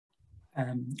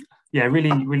Um, yeah,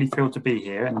 really thrilled to be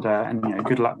here, and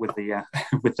good luck with the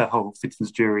with the whole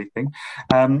citizens jury thing.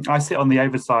 I sit on the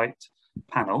oversight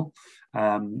panel,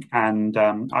 and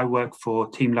I work for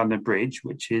Team London Bridge,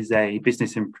 which is a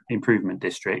business improvement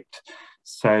district.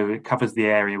 So it covers the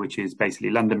area which is basically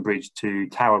London Bridge to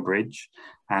Tower Bridge,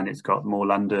 and it's got More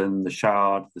London, the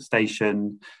Shard, the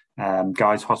station,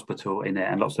 Guy's Hospital in it,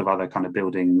 and lots of other kind of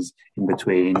buildings in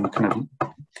between.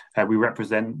 We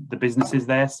represent the businesses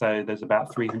there, so there's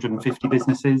about 350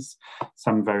 businesses,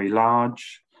 some very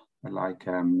large, like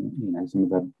some of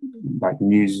the like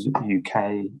News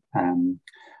UK,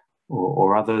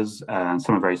 or others.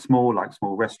 Some are very small, like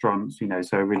small restaurants.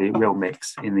 So a really real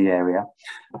mix in the area,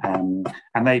 and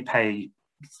they pay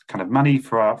kind of money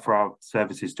for our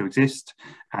services to exist,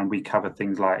 and we cover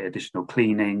things like additional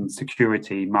cleaning,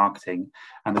 security, marketing,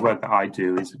 and the work that I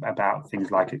do is about things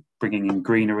like bringing in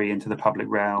greenery into the public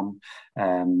realm,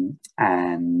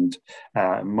 and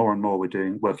more and more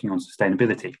we're working on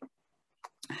sustainability.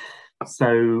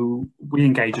 So we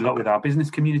engage a lot with our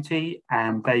business community,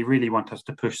 and they really want us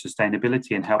to push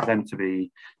sustainability and help them to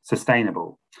be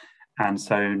sustainable. And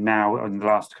so now, in the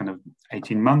last kind of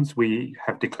 18 months, we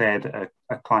have declared a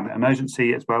climate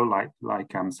emergency as well, like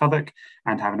Southwark,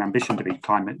 and have an ambition to be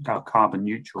carbon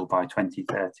neutral by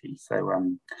 2030.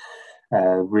 So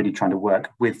really trying to work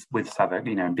with Southwark,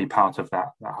 and be part of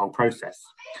that whole process.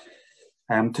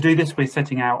 To do this, we're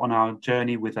setting out on our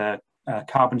journey with a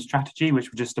carbon strategy,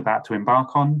 which we're just about to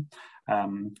embark on.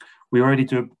 We already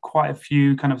do quite a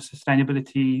few kind of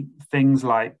sustainability things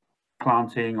like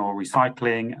planting or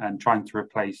recycling and trying to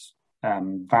replace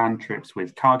van trips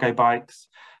with cargo bikes,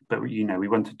 but we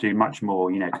want to do much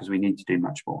more, because we need to do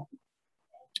much more.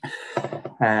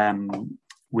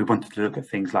 We wanted to look at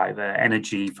things like the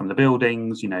energy from the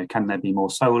buildings. Can there be more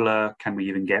solar? Can we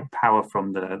even get power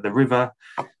from the river?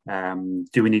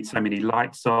 Do we need so many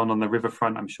lights on the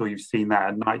riverfront? I'm sure you've seen that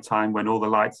at night time when all the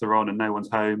lights are on and no one's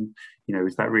home.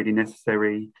 Is that really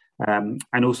necessary?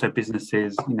 And also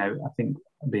businesses, I think,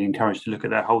 being encouraged to look at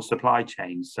their whole supply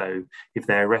chain. So if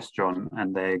they're a restaurant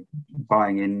and they're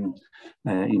buying in,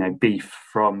 beef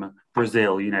from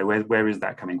Brazil, where is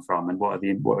that coming from, and what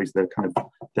is the kind of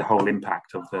the whole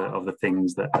impact of the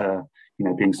things that are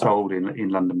being sold in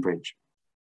London Bridge.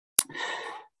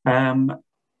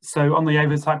 So on the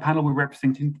oversight panel, we're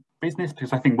representing business,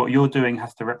 because I think what you're doing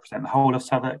has to represent the whole of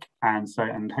Southwark, and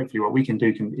hopefully what we can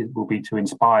do will be to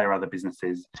inspire other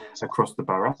businesses across the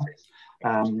borough.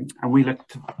 And we look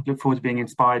forward to being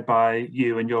inspired by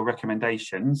you and your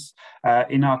recommendations.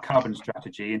 In our carbon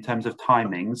strategy, in terms of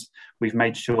timings, we've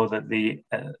made sure that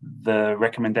the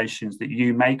recommendations that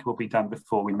you make will be done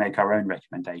before we make our own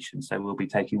recommendations. So we'll be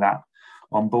taking that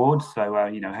on board. So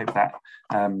hope that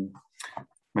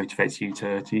motivates you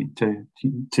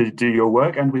to do your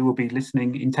work, and we will be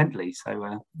listening intently.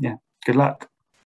 So yeah, good luck.